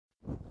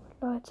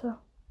Leute.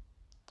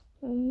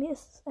 Mir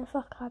ist es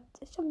einfach gerade,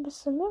 ich habe ein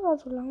bisschen, mir war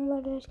so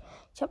langweilig.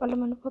 Ich habe alle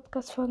meine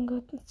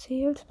Podcast-Folgen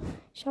gezählt.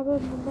 Ich habe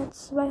im Moment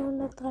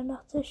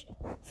 283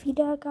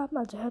 Wiedergaben,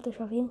 also hört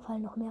euch auf jeden Fall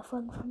noch mehr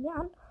Folgen von mir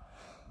an.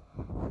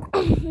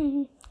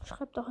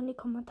 Schreibt auch in die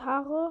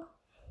Kommentare.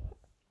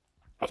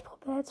 Ich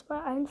probiere jetzt bei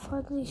allen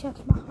Folgen, die ich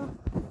jetzt mache,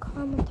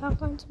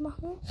 Kommentare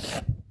reinzumachen.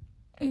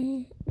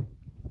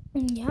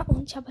 Ja,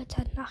 und ich habe jetzt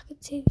halt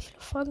nachgezählt, wie viele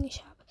Folgen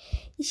ich habe.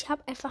 Ich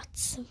habe einfach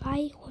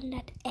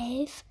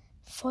 211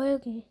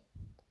 Folgen.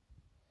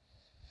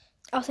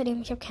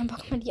 Außerdem, ich habe keinen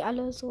Bock mehr, die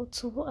alle so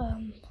zu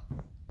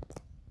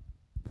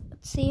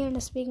zählen.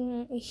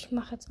 Deswegen, ich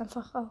mache jetzt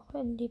einfach auch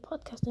in die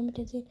Podcasts, damit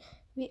ihr seht,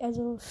 wie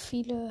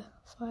viele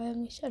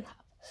Folgen ich dann habe.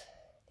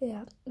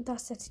 Ja,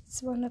 das ist jetzt die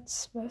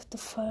 212.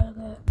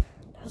 Folge.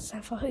 Das ist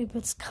einfach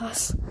übelst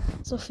krass.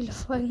 So viele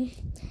Folgen.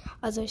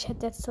 Also ich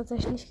hätte jetzt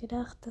tatsächlich nicht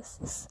gedacht, dass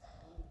es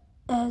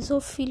so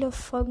viele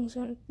Folgen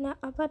sind. Na,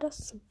 aber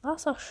das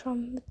war's auch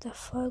schon mit der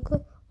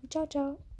Folge. Und ciao, ciao.